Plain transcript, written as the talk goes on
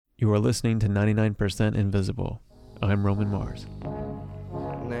You are listening to 99% Invisible. I'm Roman Mars. You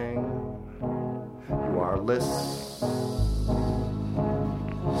are listening.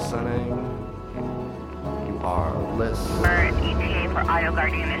 You are listening. ETA for Audio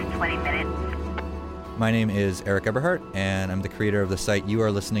Guardian is 20 minutes. My name is Eric Eberhardt, and I'm the creator of the site You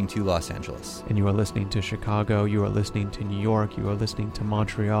Are Listening to Los Angeles. And you are listening to Chicago, you are listening to New York, you are listening to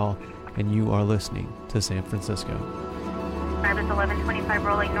Montreal, and you are listening to San Francisco. Service 1125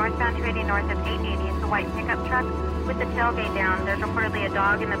 rolling northbound 280 north of 880. It's a white pickup truck with the tailgate down. There's reportedly a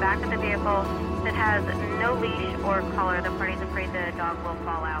dog in the back of the vehicle that has no leash or collar. The party's afraid the dog will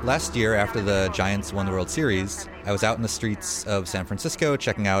fall out. Last year, after the Giants won the World Series, I was out in the streets of San Francisco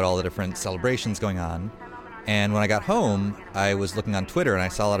checking out all the different celebrations going on. And when I got home, I was looking on Twitter and I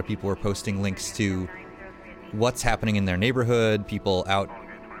saw a lot of people were posting links to what's happening in their neighborhood, people out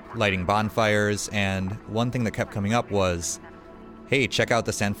lighting bonfires, and one thing that kept coming up was, hey, check out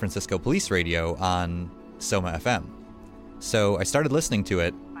the San Francisco Police Radio on Soma FM. So I started listening to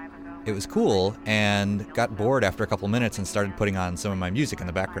it. It was cool, and got bored after a couple minutes and started putting on some of my music in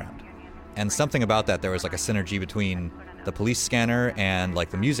the background. And something about that, there was like a synergy between the police scanner and like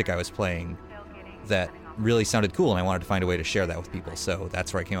the music I was playing that really sounded cool, and I wanted to find a way to share that with people. So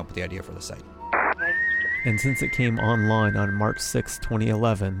that's where I came up with the idea for the site. And since it came online on March 6,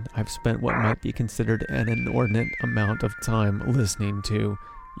 2011, I've spent what might be considered an inordinate amount of time listening to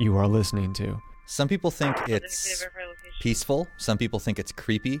You Are Listening to. Some people think it's peaceful. Some people think it's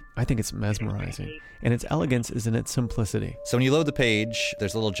creepy. I think it's mesmerizing. And its elegance is in its simplicity. So when you load the page,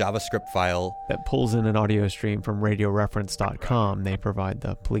 there's a little JavaScript file that pulls in an audio stream from radioreference.com. They provide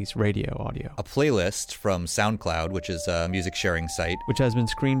the police radio audio. A playlist from SoundCloud, which is a music sharing site, which has been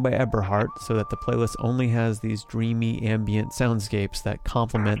screened by Eberhardt so that the playlist only has these dreamy ambient soundscapes that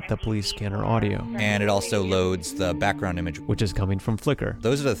complement the police scanner audio. And it also loads the background image, which is coming from Flickr.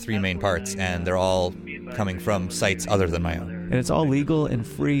 Those are the three main parts, and they're all coming from sites other than my own. And it's all legal and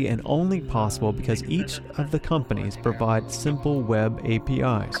free and only possible because each of the companies provide simple web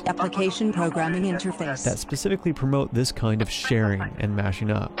APIs. Application Programming Interface. That specifically promote this kind of sharing and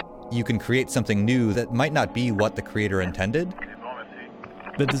mashing up. You can create something new that might not be what the creator intended.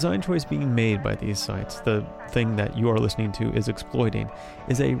 The design choice being made by these sites, the thing that you are listening to is exploiting,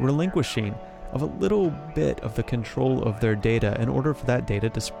 is a relinquishing of a little bit of the control of their data in order for that data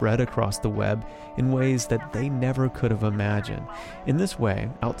to spread across the web in ways that they never could have imagined. In this way,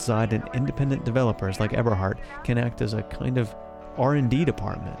 outside and independent developers like Eberhardt can act as a kind of R&D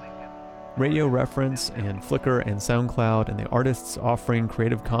department. Radio Reference and Flickr and SoundCloud and the artists offering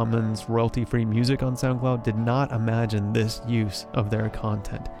Creative Commons royalty-free music on SoundCloud did not imagine this use of their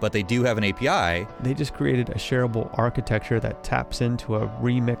content. But they do have an API. They just created a shareable architecture that taps into a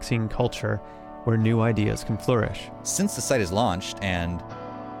remixing culture where new ideas can flourish. Since the site is launched and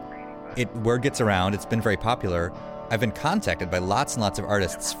word gets around, it's been very popular, I've been contacted by lots and lots of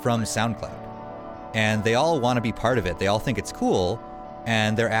artists from SoundCloud. And they all want to be part of it. They all think it's cool.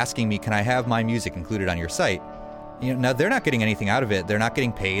 And they're asking me, can I have my music included on your site? Now, they're not getting anything out of it. They're not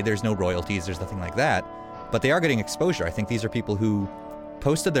getting paid. There's no royalties. There's nothing like that. But they are getting exposure. I think these are people who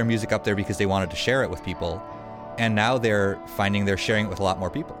posted their music up there because they wanted to share it with people. And now they're finding they're sharing it with a lot more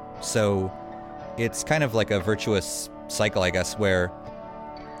people. So it's kind of like a virtuous cycle, I guess, where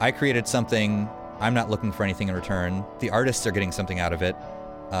I created something. I'm not looking for anything in return. The artists are getting something out of it.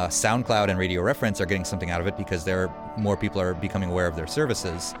 SoundCloud and Radio Reference are getting something out of it because more people are becoming aware of their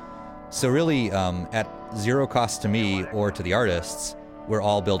services. So really, at zero cost to me or to the artists, we're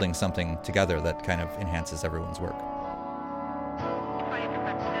all building something together that kind of enhances everyone's work.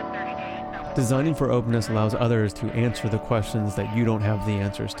 Designing for openness allows others to answer the questions that you don't have the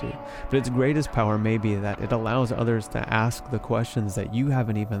answers to. But its greatest power may be that it allows others to ask the questions that you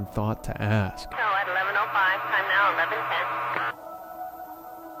haven't even thought to ask. So at 11:05, time now 11:10.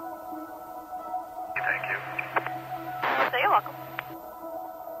 So you're welcome.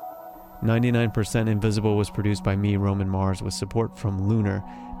 99% Invisible was produced by me, Roman Mars, with support from Lunar,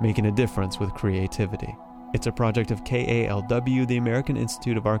 making a difference with creativity. It's a project of KALW, the American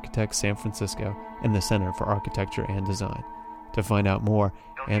Institute of Architects, San Francisco, and the Center for Architecture and Design. To find out more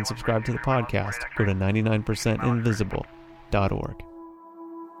and subscribe to the podcast, go to 99percentinvisible.org.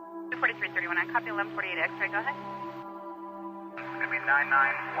 4331, I copy 1148 X-ray, go ahead. It's going to be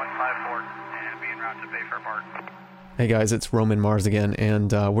 99154 and be en route to Bayfair Park. Hey guys, it's Roman Mars again,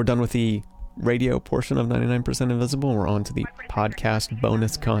 and we're done with the radio portion of 99% Invisible. We're on to the podcast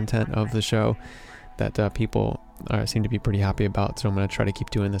bonus content of the show that people seem to be pretty happy about, so I'm going to try to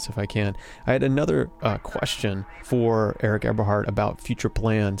keep doing this if I can. I had another question for Eric Eberhardt about future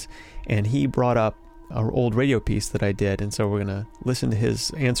plans, and he brought up our old radio piece that I did. And so we're going to listen to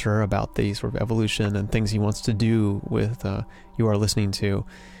his answer about the sort of evolution and things he wants to do with You Are Listening To.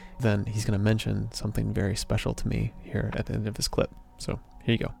 Then he's going to mention something very special to me here at the end of this clip. So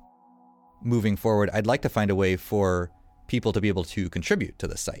here you go. Moving forward, I'd like to find a way for people to be able to contribute to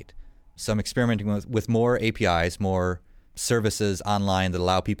the site. So I'm experimenting with more APIs, more services online that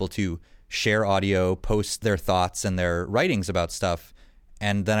allow people to share audio, post their thoughts and their writings about stuff.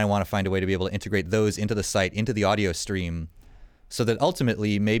 And then I want to find a way to be able to integrate those into the site, into the audio stream, so that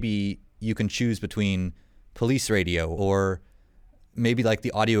ultimately maybe you can choose between police radio or maybe like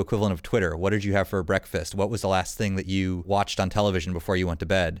the audio equivalent of Twitter. What did you have for breakfast? What was the last thing that you watched on television before you went to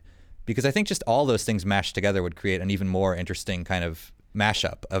bed? Because I think just all those things mashed together would create an even more interesting kind of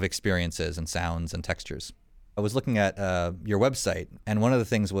mashup of experiences and sounds and textures. I was looking at your website, and one of the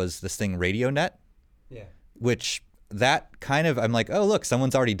things was this thing RadioNet, which that kind of, I'm like, oh, look,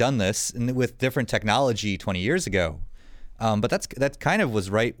 someone's already done this with different technology 20 years ago. But that kind of was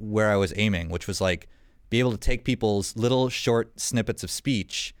right where I was aiming, which was like be able to take people's little short snippets of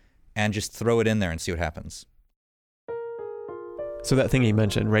speech and just throw it in there and see what happens. So that thing he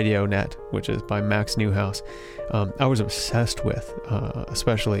mentioned, RadioNet, which is by Max Newhouse, I was obsessed with,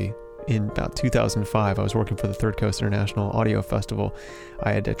 especially in about 2005. I was working for the Third Coast International Audio Festival.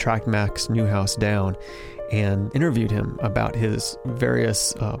 I had to track Max Newhouse down and interviewed him about his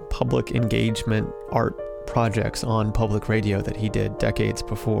various public engagement art projects on public radio that he did decades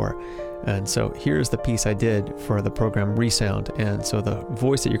before. And so here's the piece I did for the program Resound. And so the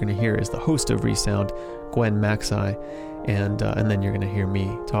voice that you're going to hear is the host of Resound, Gwen Maxey, and then you're going to hear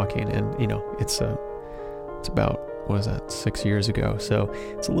me talking. And you know, it's about, what was that, 6 years ago. So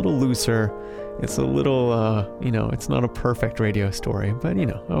it's a little looser. It's a little, it's not a perfect radio story, but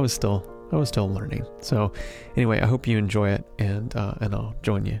I was still learning. So anyway, I hope you enjoy it, and I'll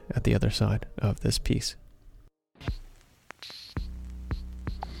join you at the other side of this piece.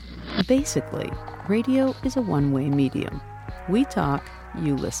 Basically, radio is a one-way medium. We talk,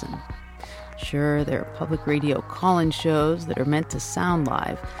 you listen. Sure, there are public radio call-in shows that are meant to sound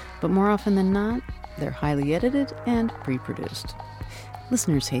live, but more often than not, they're highly edited and pre-produced.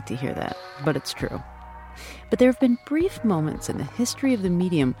 Listeners hate to hear that, but it's true. But there have been brief moments in the history of the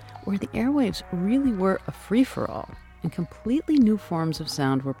medium where the airwaves really were a free-for-all, and completely new forms of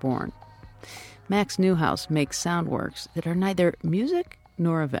sound were born. Max Newhouse makes sound works that are neither music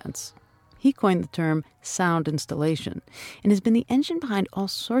nor events. He coined the term sound installation and has been the engine behind all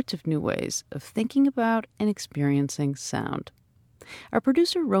sorts of new ways of thinking about and experiencing sound. Our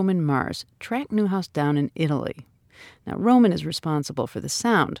producer Roman Mars tracked Newhouse down in Italy. Now, Roman is responsible for the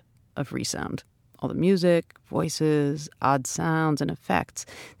sound of Resound, all the music, voices, odd sounds, and effects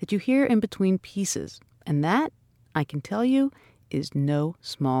that you hear in between pieces. And that, I can tell you, is no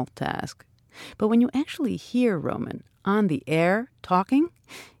small task. But when you actually hear Roman on the air talking,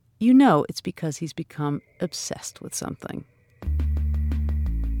 you know it's because he's become obsessed with something.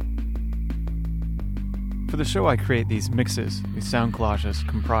 For the show, I create these mixes, these sound collages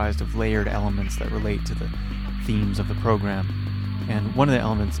comprised of layered elements that relate to the themes of the program. And one of the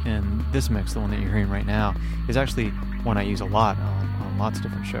elements in this mix, the one that you're hearing right now, is actually one I use a lot on lots of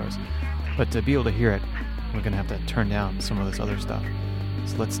different shows. But to be able to hear it, we're going to have to turn down some of this other stuff.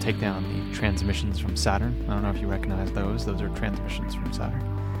 So let's take down the transmissions from Saturn. I don't know if you recognize those. Those are transmissions from Saturn.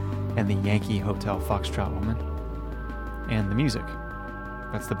 And the Yankee Hotel Foxtrot Woman. And the music.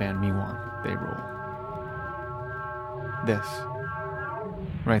 That's the band Miwon. They rule. This.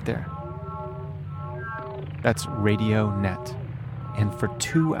 Right there. That's RadioNet. And for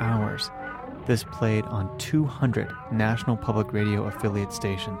 2 hours, this played on 200 National Public Radio affiliate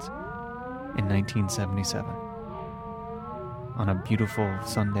stations in 1977. On a beautiful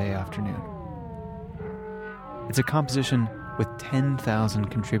Sunday afternoon. It's a composition with 10,000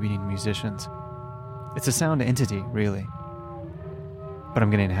 contributing musicians. It's a sound entity, really. But I'm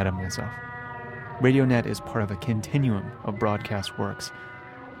getting ahead of myself. RadioNet is part of a continuum of broadcast works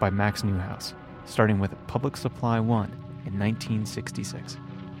by Max Newhouse, starting with Public Supply 1 in 1966.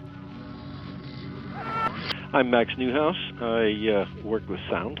 I'm Max Newhouse. I work with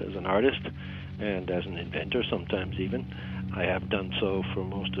sound as an artist and as an inventor sometimes even. I have done so for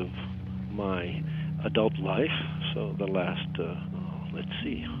most of my adult life, so the last,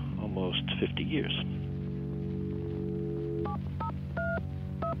 almost 50 years.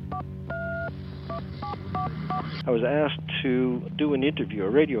 I was asked to do an interview, a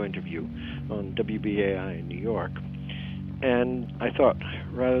radio interview, on WBAI in New York. And I thought,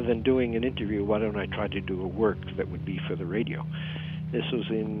 rather than doing an interview, why don't I try to do a work that would be for the radio? This was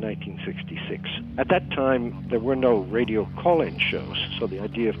in 1966. At that time, there were no radio call-in shows, so the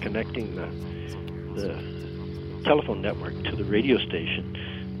idea of connecting the the telephone network to the radio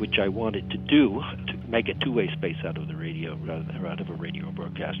station, which I wanted to do to make a two-way space out of the radio, out of a radio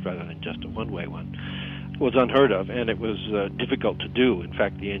broadcast, rather than just a one-way one, was unheard of, and it was difficult to do. In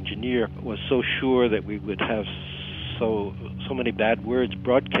fact, the engineer was so sure that we would have so many bad words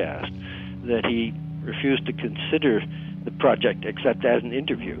broadcast that he refused to consider the project except as an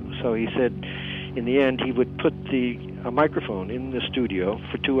interview. So he said in the end he would put a microphone in the studio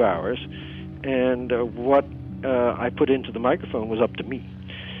for 2 hours, and what I put into the microphone was up to me.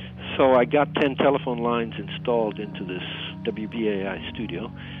 So I got 10 telephone lines installed into this WBAI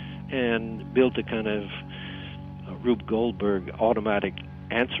studio and built a kind of Rube Goldberg automatic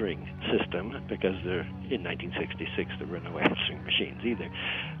answering system, because in 1966 there were no answering machines either,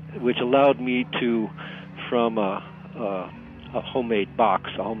 which allowed me to, from a homemade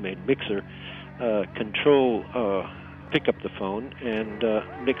box, a homemade mixer, pick up the phone and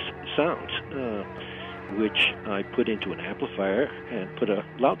mix sounds, which I put into an amplifier and put a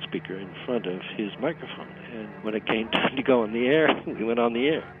loudspeaker in front of his microphone. And when it came time to go on the air, we went on the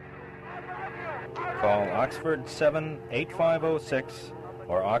air. Call Oxford 78506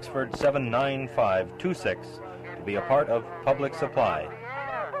 or Oxford 79526 to be a part of Public Supply.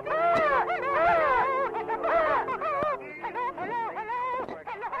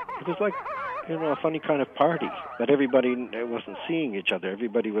 It was like, a funny kind of party, but everybody wasn't seeing each other.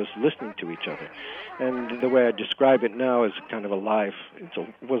 Everybody was listening to each other. And the way I describe it now is kind of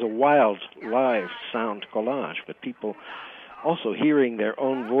was a wild, live sound collage, but people also hearing their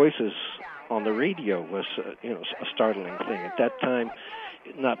own voices on the radio was, a startling thing. At that time,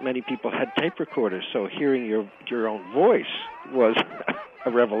 not many people had tape recorders, so hearing your own voice was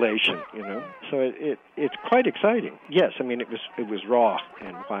a revelation, So it's quite exciting. Yes, it was raw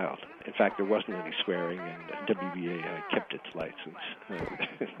and wild. In fact, there wasn't any swearing, and WBAI kept its license.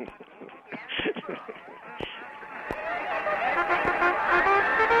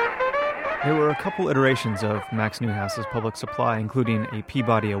 There were a couple iterations of Max Newhouse's Public Supply, including a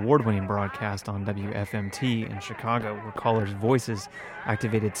Peabody Award-winning broadcast on WFMT in Chicago, where callers' voices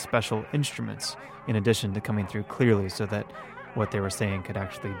activated special instruments, in addition to coming through clearly so that what they were saying could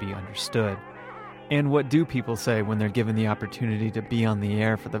actually be understood. And what do people say when they're given the opportunity to be on the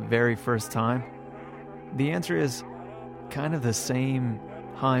air for the very first time? The answer is kind of the same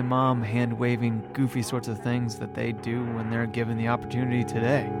hi mom, hand-waving, goofy sorts of things that they do when they're given the opportunity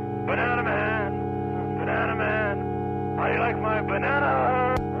today. Banana man, how you like my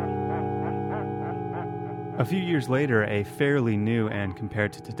banana? A few years later, a fairly new and,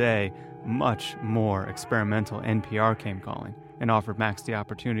 compared to today, much more experimental NPR came calling and offered Max the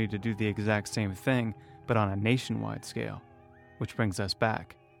opportunity to do the exact same thing, but on a nationwide scale, which brings us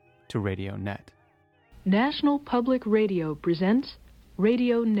back to Radio Net. National Public Radio presents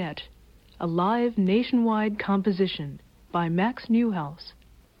Radio Net, a live nationwide composition by Max Newhouse.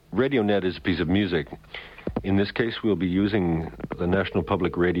 Radio Net is a piece of music. In this case, we'll be using the National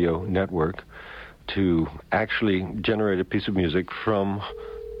Public Radio Network to actually generate a piece of music from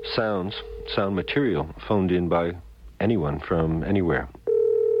sound material phoned in by anyone from anywhere.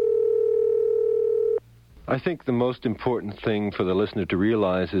 I think the most important thing for the listener to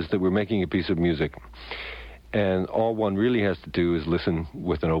realize is that we're making a piece of music, and all one really has to do is listen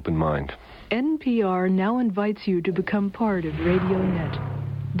with an open mind. NPR now invites you to become part of Radio Net.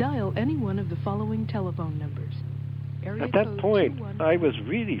 Dial any one of the following telephone numbers. At that point, I was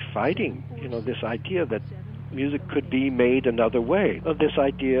really fighting, this idea that music could be made another way, this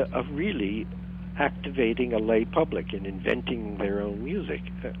idea of really activating a lay public and inventing their own music.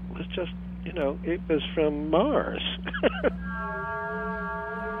 It was just, it was from Mars.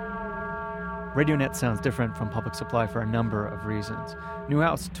 RadioNet sounds different from Public Supply for a number of reasons.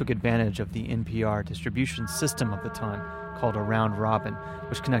 Newhouse took advantage of the NPR distribution system of the time, called a round robin,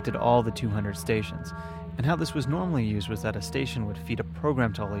 which connected all the 200 stations. And how this was normally used was that a station would feed a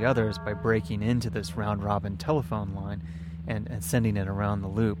program to all the others by breaking into this round robin telephone line and sending it around the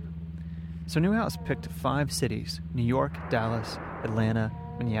loop. So Newhouse picked 5 cities, New York, Dallas, Atlanta,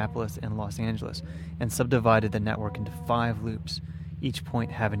 Minneapolis, and Los Angeles, and subdivided the network into 5 loops, each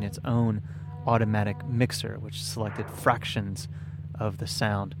point having its own automatic mixer, which selected fractions of the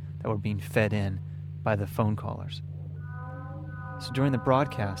sound that were being fed in by the phone callers. So during the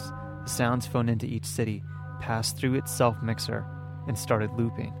broadcast, the sounds phoned into each city passed through its self-mixer and started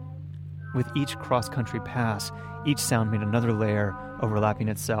looping. With each cross-country pass, each sound made another layer overlapping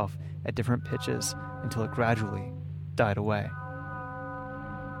itself at different pitches until it gradually died away.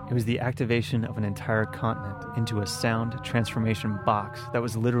 It was the activation of an entire continent into a sound transformation box that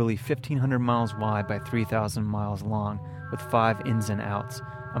was literally 1,500 miles wide by 3,000 miles long, with 5 ins and outs,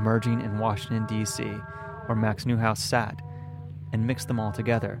 emerging in Washington, D.C., where Max Neuhaus sat, and mixed them all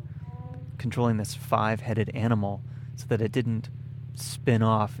together, controlling this 5-headed animal so that it didn't spin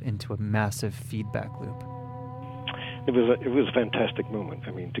off into a massive feedback loop. It was a fantastic moment.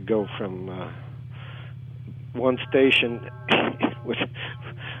 I mean, to go from one station with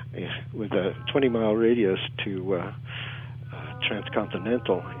a 20-mile radius to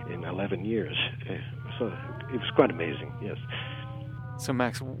transcontinental in 11 years. It was quite amazing, yes. So,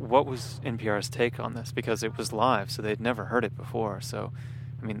 Max, what was NPR's take on this? Because it was live, so they'd never heard it before. So,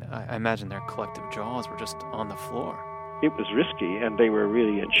 I mean, I imagine their collective jaws were just on the floor. It was risky, and they were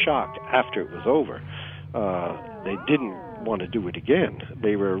really in shock after it was over. They didn't want to do it again.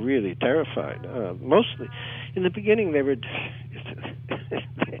 They were really terrified. Mostly, in the beginning, they were...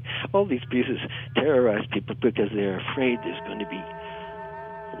 all these pieces terrorize people because they're afraid there's going to be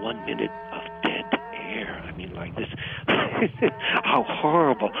 1 minute of dead air. I mean, like this. How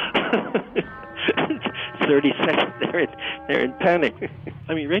horrible. 30 seconds, they're in panic.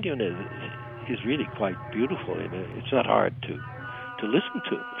 I mean, RadioNet is really quite beautiful. It's not hard to listen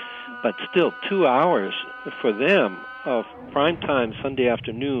to. But still, 2 hours for them of primetime Sunday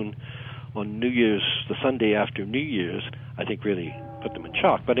afternoon on New Year's, the Sunday after New Year's, I think really put them in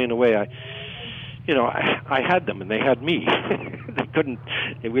shock. But in a way, I had them and they had me. They couldn't.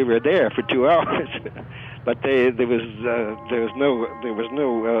 We were there for 2 hours, but there was no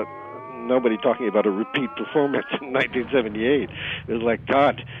nobody talking about a repeat performance in 1978. It was like,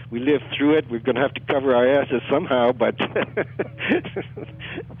 God, we lived through it. We're going to have to cover our asses somehow. But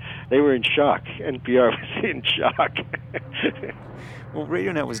they were in shock. NPR was in shock. Well,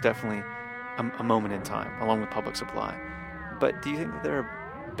 RadioNet was definitely a moment in time, along with Public Supply. But do you think that there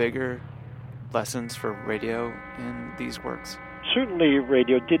are bigger lessons for radio in these works? Certainly,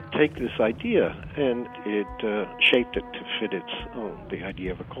 radio did take this idea, and it shaped it to fit its own, the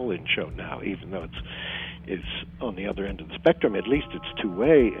idea of a call-in show now, even though it's on the other end of the spectrum. At least it's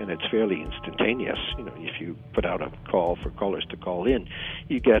two-way, and it's fairly instantaneous. If you put out a call for callers to call in,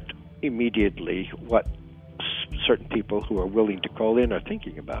 you get immediately what certain people who are willing to call in are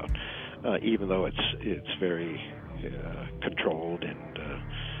thinking about, even though it's very controlled and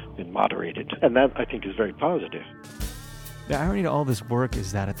moderated. And that, I think, is very positive. The irony to all this work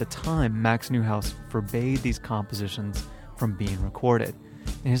is that at the time, Max Neuhaus forbade these compositions from being recorded.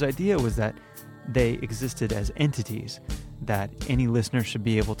 And his idea was that they existed as entities, that any listener should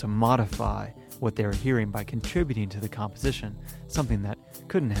be able to modify what they were hearing by contributing to the composition, something that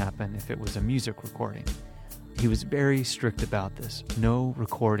couldn't happen if it was a music recording. He was very strict about this. No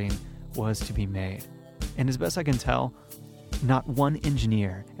recording was to be made. And as best I can tell, not one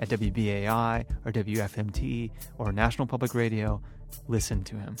engineer at WBAI or WFMT or National Public Radio listened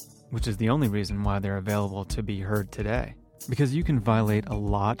to him, which is the only reason why they're available to be heard today. Because you can violate a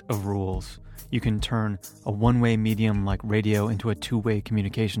lot of rules. You can turn a one-way medium like radio into a two-way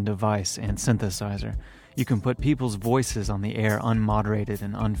communication device and synthesizer. You can put people's voices on the air unmoderated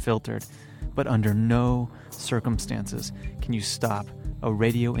and unfiltered. But under no circumstances can you stop a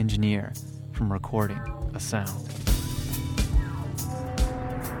radio engineer from recording a sound.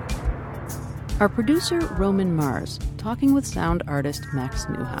 Our producer, Roman Mars, talking with sound artist Max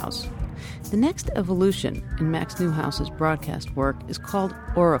Neuhaus. The next evolution in Max Neuhaus's broadcast work is called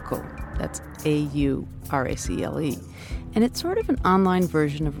Auracle. That's A-U-R-A-C-L-E. And it's sort of an online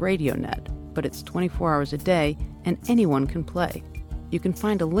version of RadioNet, but it's 24 hours a day and anyone can play. You can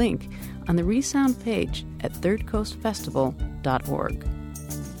find a link on the Resound page at thirdcoastfestival.org.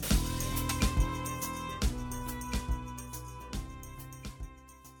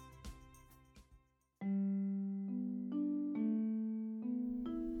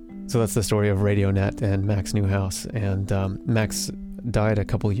 So that's the story of RadioNet and Max Neuhaus. And Max died a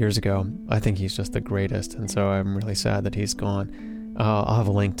couple years ago. I think he's just the greatest, and so I'm really sad that he's gone. I'll have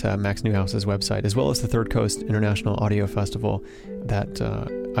a link to Max Neuhaus's website, as well as the Third Coast International Audio Festival that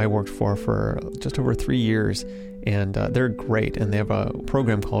I worked for just over 3 years. And they're great, and they have a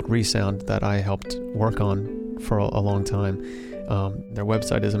program called Resound that I helped work on for a long time. Their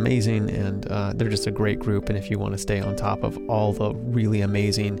website is amazing, and they're just a great group. And if you want to stay on top of all the really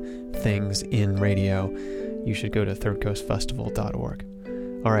amazing things in radio, you should go to thirdcoastfestival.org.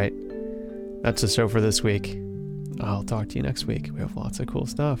 All right, that's the show for this week. I'll talk to you next week. We have lots of cool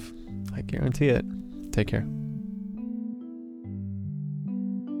stuff. I guarantee it. Take care.